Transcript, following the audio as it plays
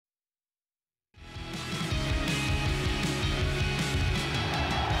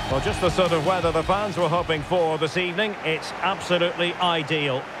Well, just the sort of weather the fans were hoping for this evening. It's absolutely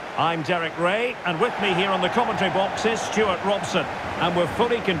ideal. I'm Derek Ray, and with me here on the commentary box is Stuart Robson. And we're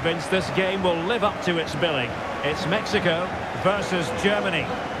fully convinced this game will live up to its billing. It's Mexico versus Germany.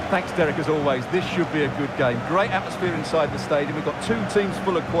 Thanks, Derek, as always. This should be a good game. Great atmosphere inside the stadium. We've got two teams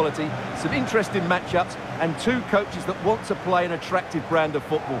full of quality, some interesting matchups, and two coaches that want to play an attractive brand of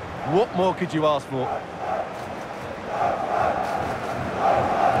football. What more could you ask for?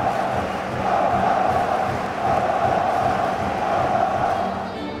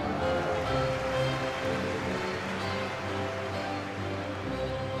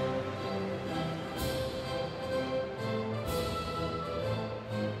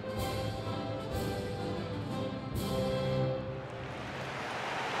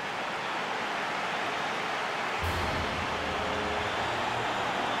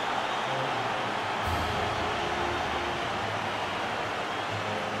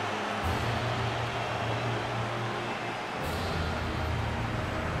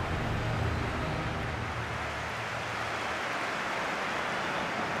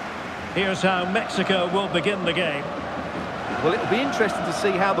 Here's how Mexico will begin the game. Well, it'll be interesting to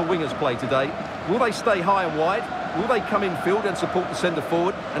see how the wingers play today. Will they stay high and wide? Will they come in field and support the centre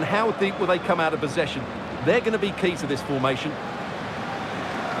forward? And how deep will they come out of possession? They're going to be key to this formation.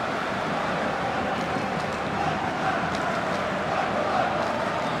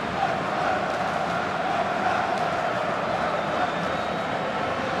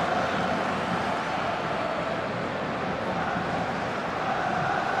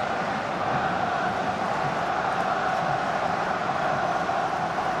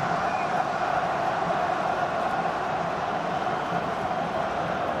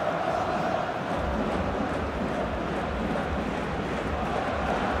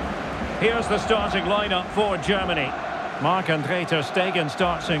 Here's the starting lineup for Germany. Marc-André ter Stegen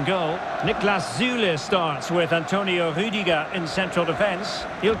starts in goal. Niklas Süle starts with Antonio Rüdiger in central defence.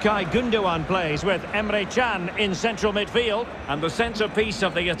 İlkay Gündoğan plays with Emre Can in central midfield. And the centrepiece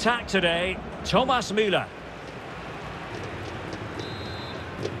of the attack today, Thomas Müller.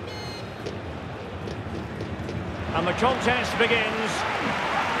 And the contest begins.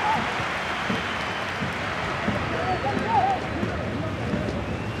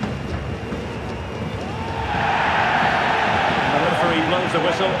 Blows the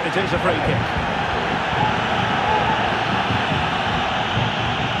whistle, it is a free kick.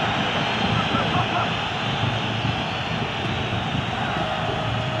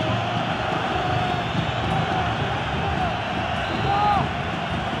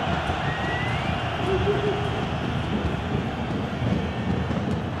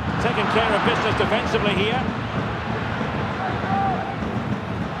 Taking care of business defensively here.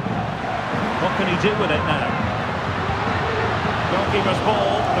 What can he do with it now? Goalkeeper's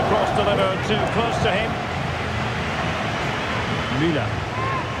ball, the cross delivered too close to him. Müller.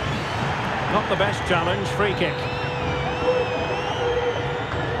 Not the best challenge, free kick.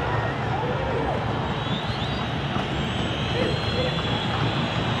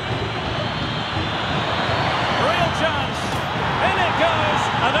 Real chance. In it goes.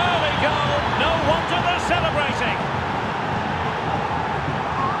 An early goal. No wonder they're celebrating.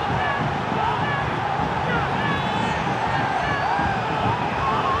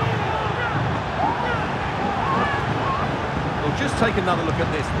 Just take another look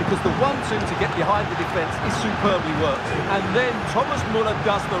at this, because the 1-2 to get behind the defence is superbly worked. And then Thomas Müller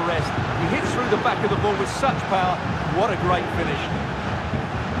does the rest. He hits through the back of the ball with such power. What a great finish.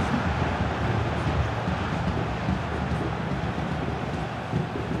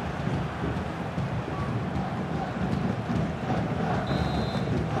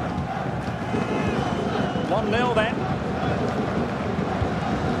 Then.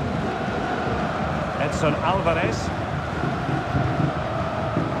 Edson Alvarez.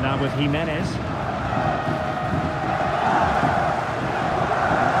 Now with Jimenez.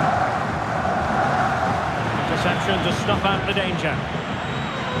 Interception to snuff out the danger.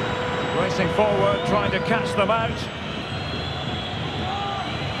 Racing forward, trying to catch them out.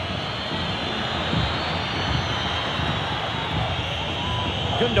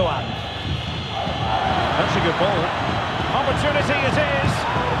 Gündoğan. That's a good ball. Opportunity it is.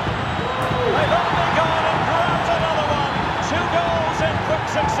 They've only gone and grabbed another one. 2 goals in quick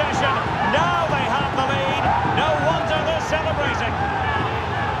succession. Now they have the lead. No wonder they're celebrating.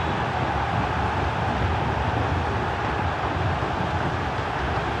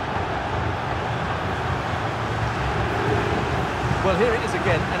 Well, here it is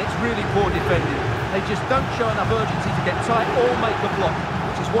again, and it's really poor defending. They just don't show enough urgency to get tight or make a block,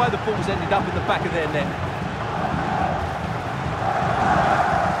 which is why the ball's ended up in the back of their net.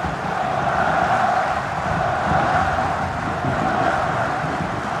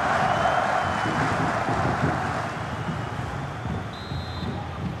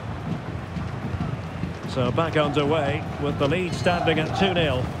 So back underway with the lead standing at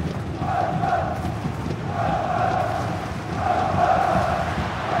 2-0.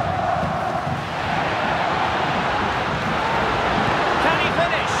 Can he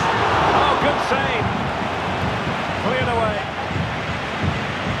finish? Oh, good save. Cleared away.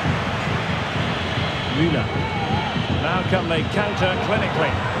 Müller. Now can they counter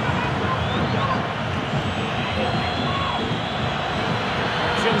clinically?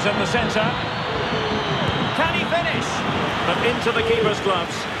 Options in the centre. Can he finish? But into the keeper's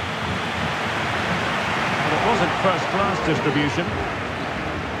gloves. And it wasn't first-class distribution.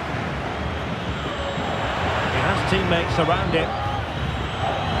 He has teammates around him.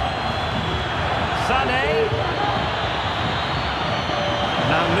 Sané.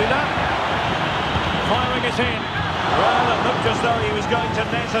 Now Müller. Firing it in. Well, it looked as though he was going to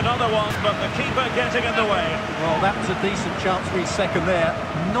net another one, but the keeper getting in the way. Well, that was a decent chance for his second there.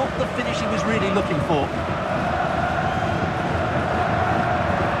 Not the finish he was really looking for.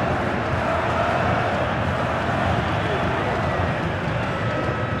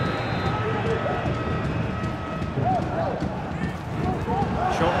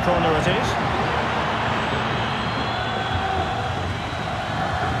 Short corner it is.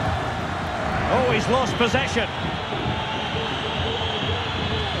 Oh, he's lost possession.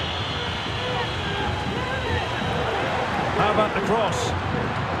 How about the cross?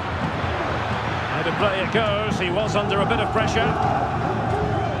 How to play it goes. He was under a bit of pressure.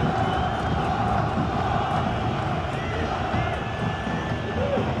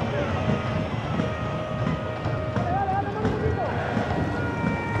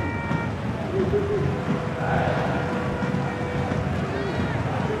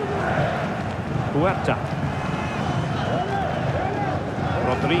 Huerta.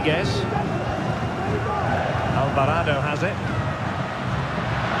 Rodriguez. Alvarado has it.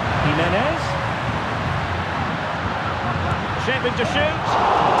 Jimenez. Shaping to shoot.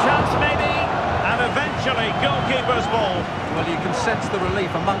 Chance maybe. And eventually goalkeeper's ball. Well, you can sense the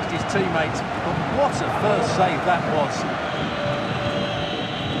relief amongst his teammates. But what a first save that was.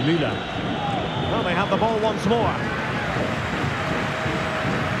 Müller. Well, they have the ball once more.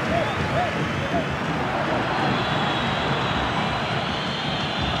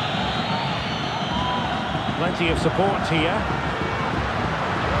 Plenty of support here.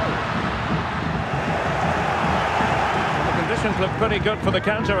 The conditions look pretty good for the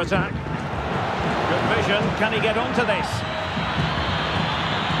counter-attack. Good vision. Can he get onto this?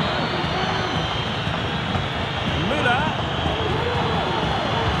 Müller.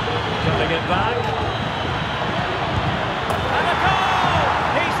 Cutting it back. And a goal!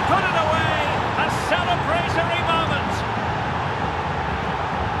 He's put it away! A celebratory moment!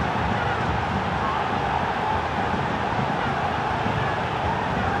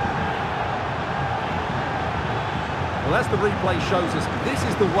 Well, as the replay shows us, this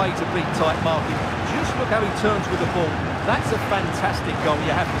is the way to beat tight marking. Just look how he turns with the ball. That's a fantastic goal,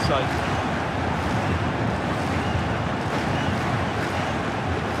 you have to say.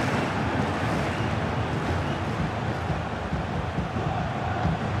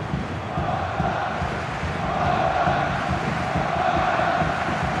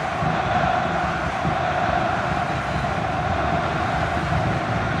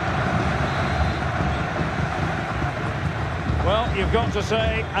 Well, you've got to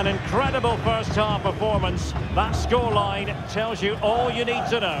say, an incredible first-half performance. That scoreline tells you all you need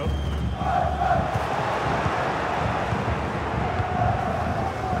to know.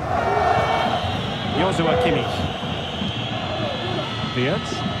 Joshua Kimmich.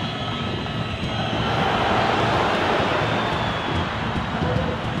 Wirtz.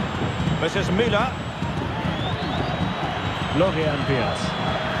 This is Müller. Florian Wirtz.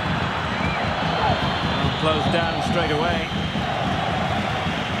 Closed down straight away.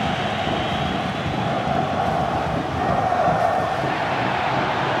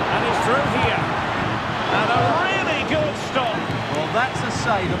 And he's through here. And a really good stop. Well, that's a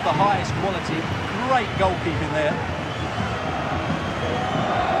save of the highest quality. Great goalkeeping there.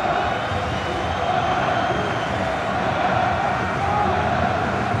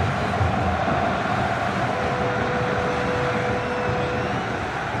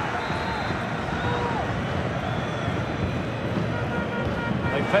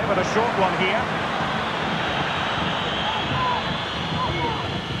 Favoured a short one here.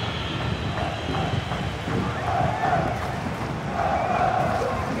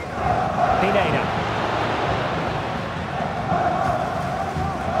 Pineda.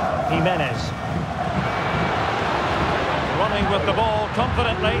 Jimenez. Running with the ball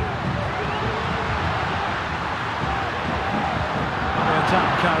confidently. The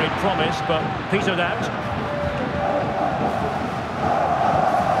attack carried promise, but petered out.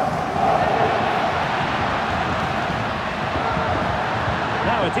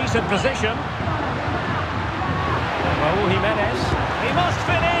 Now a decent position. Raúl Jiménez. He must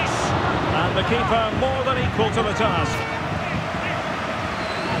finish! And the keeper more than equal to the task.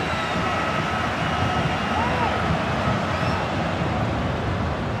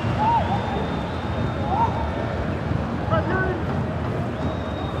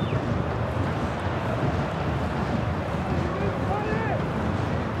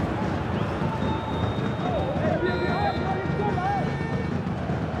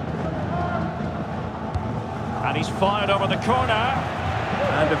 And he's fired over the corner.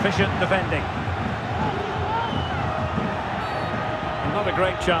 And efficient defending. Not a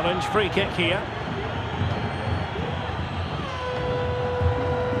great challenge. Free kick here.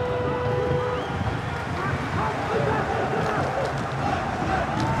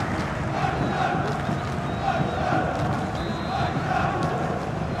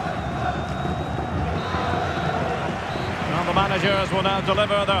 Well, the managers will now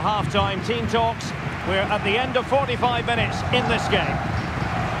deliver their half-time team talks. We're at the end of 45 minutes in this game.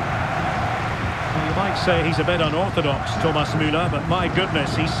 Well, you might say he's a bit unorthodox, Thomas Müller, but my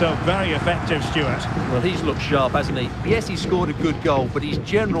goodness, he's so very effective, Stuart. Well, he's looked sharp, hasn't he? Yes, he scored a good goal, but his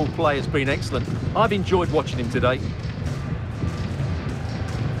general play has been excellent. I've enjoyed watching him today.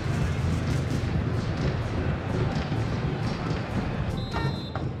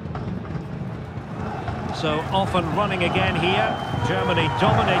 So off and running again here. Germany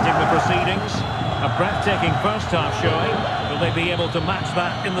dominating the proceedings. A breathtaking first half showing. Will they be able to match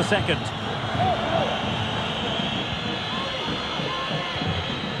that in the second?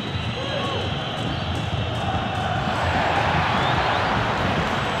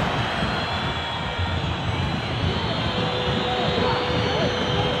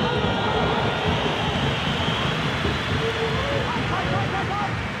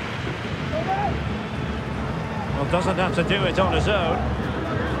 Well, doesn't have to do it on his own.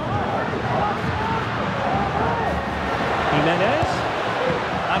 Jimenez,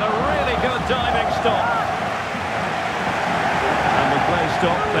 and a really good diving stop. And with play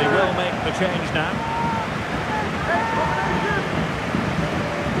stopped, they will make the change now.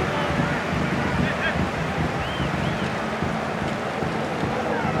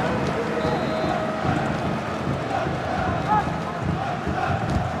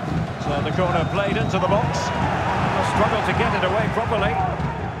 So the corner played into the box. They'll struggle to get it away properly.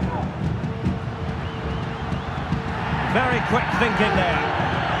 Very quick thinking there.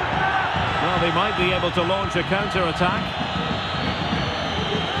 Well, they might be able to launch a counter-attack.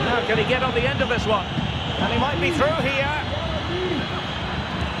 Now, can he get on the end of this one? And he might be through here.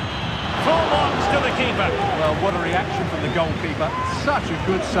 Full marks to the keeper. Well, what a reaction from the goalkeeper. Such a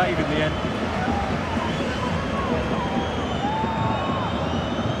good save in the end.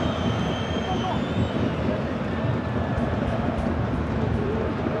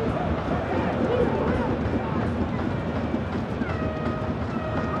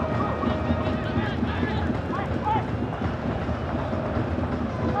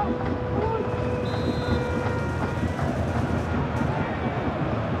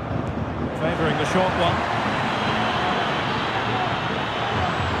 Favouring the short one.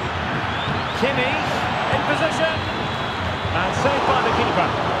 Kimmy in position. And saved by the keeper.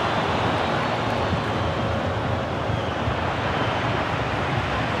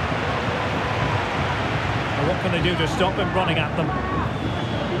 Well, what can they do to stop him running at them?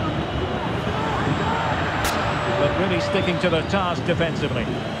 But really sticking to their task defensively.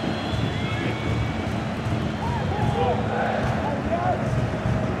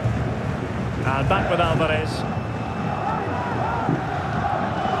 And back with Alvarez.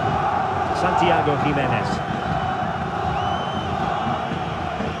 Santiago Jimenez.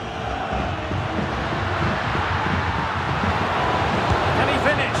 Can he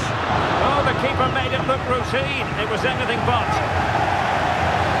finish? Oh, the keeper made it look routine. It was anything but.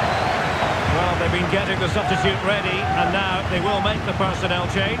 Well, they've been getting the substitute ready, and now they will make the personnel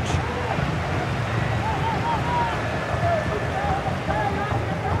change.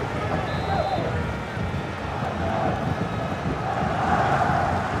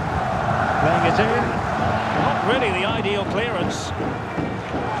 Playing it in. Not really the ideal clearance.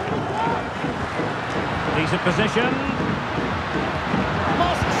 Decent position.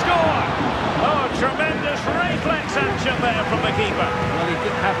 Must score! Oh, tremendous reflex action there from the keeper. Well, he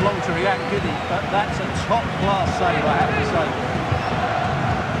didn't have long to react, did he? But that's a top-class save, I have to say.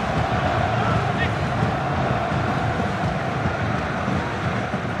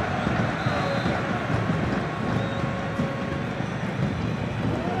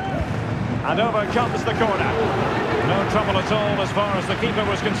 And over comes the corner. No trouble at all as far as the keeper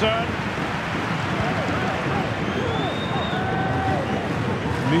was concerned.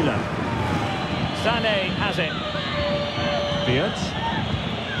 Müller. Sané has it. Wirtz.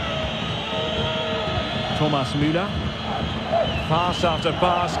 Thomas Müller. Pass after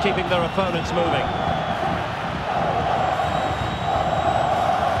pass, keeping their opponents moving.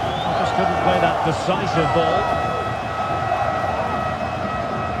 Just couldn't play that decisive ball.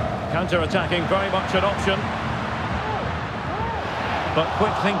 Counter-attacking, very much an option. But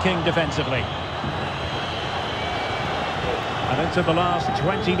quick thinking defensively. And into the last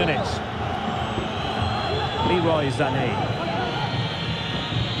 20 minutes. Leroy Sané.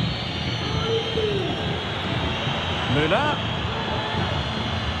 Müller.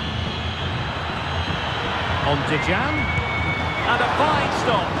 On Dijan. And a fine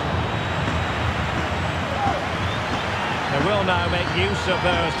stop. They will now make use of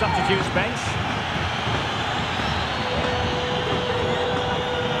their substitutes bench.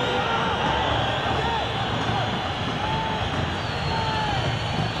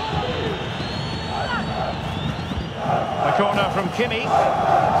 A corner from Kimi.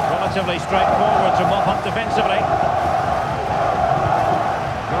 Relatively straightforward to mop up defensively.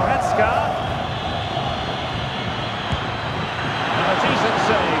 Goretzka. And a decent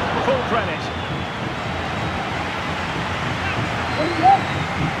save, full credit.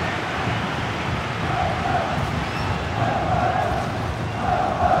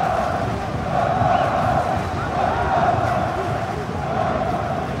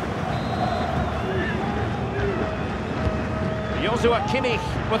 Joshua Kimmich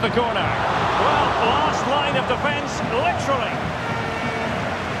with the corner. Well, last line of defence, literally.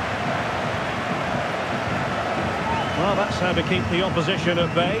 Well, that's how to keep the opposition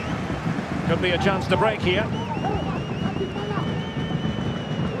at bay. Could be a chance to break here.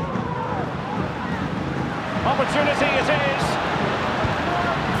 Opportunity it is.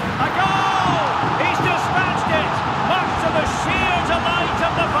 A goal! He's dispatched it, much to the sheer delight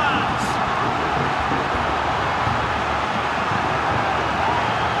of the fans.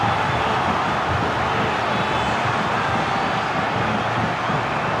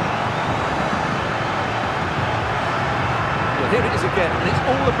 Here it is again, and it's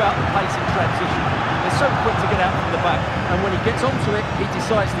all about the pace in transition. They're so quick to get out from the back, and when he gets onto it, he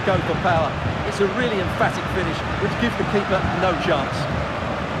decides to go for power. It's a really emphatic finish, which gives the keeper no chance.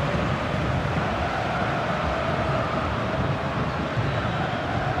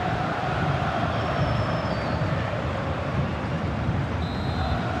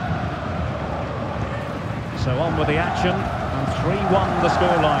 So on with the action, and 3-1 the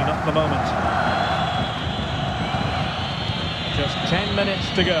scoreline at the moment. Just 10 minutes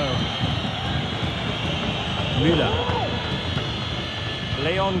to go. Müller.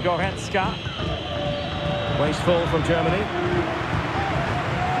 Leon Goretzka. Wasteful from Germany.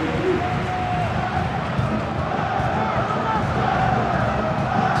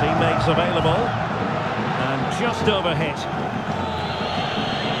 Teammates available. And just overhit.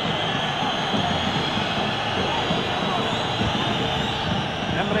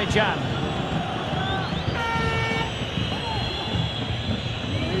 Emre Can.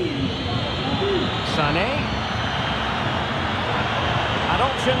 Sané. And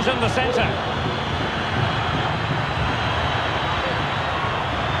options in the centre.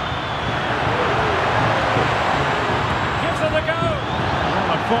 Gives it a go. Well,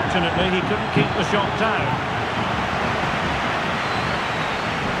 unfortunately, he couldn't keep the shot down.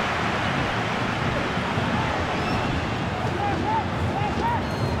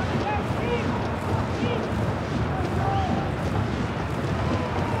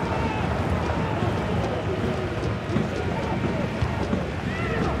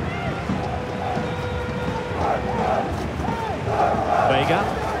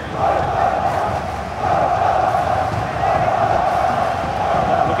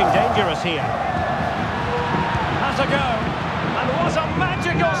 Looking dangerous here. Has a go. And what a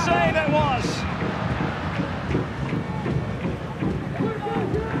magical save it was.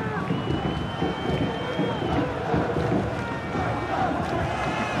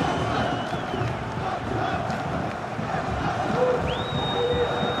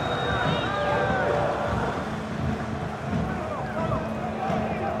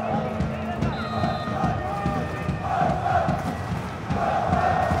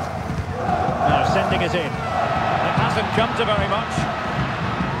 Sending it in. It hasn't come to very much.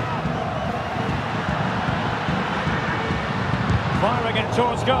 Firing it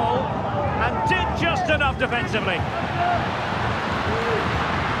towards goal. And did just enough defensively.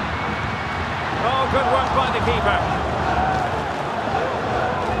 Oh, good work by the keeper.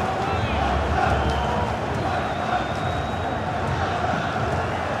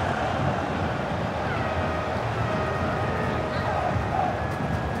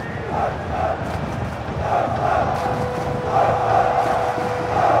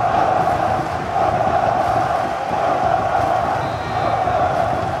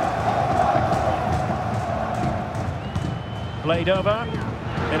 played over.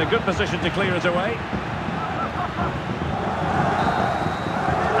 In a good position to clear it away.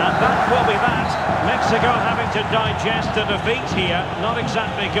 And that will be that. Mexico having to digest a defeat here. Not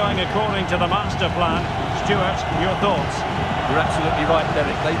exactly going according to the master plan. Stuart, your thoughts? You're absolutely right,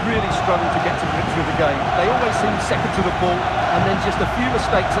 Derek. They really struggle to get to grips with the game. They always seem second to the ball, and then just a few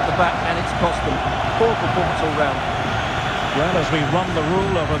mistakes at the back, and it's cost them. Poor performance all round. Well, as we run the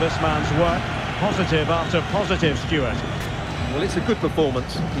rule over this man's work, positive after positive, Stuart. Well, it's a good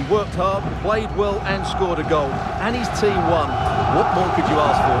performance. He worked hard, played well, and scored a goal. And his team won. What more could you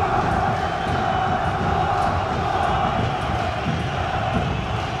ask for?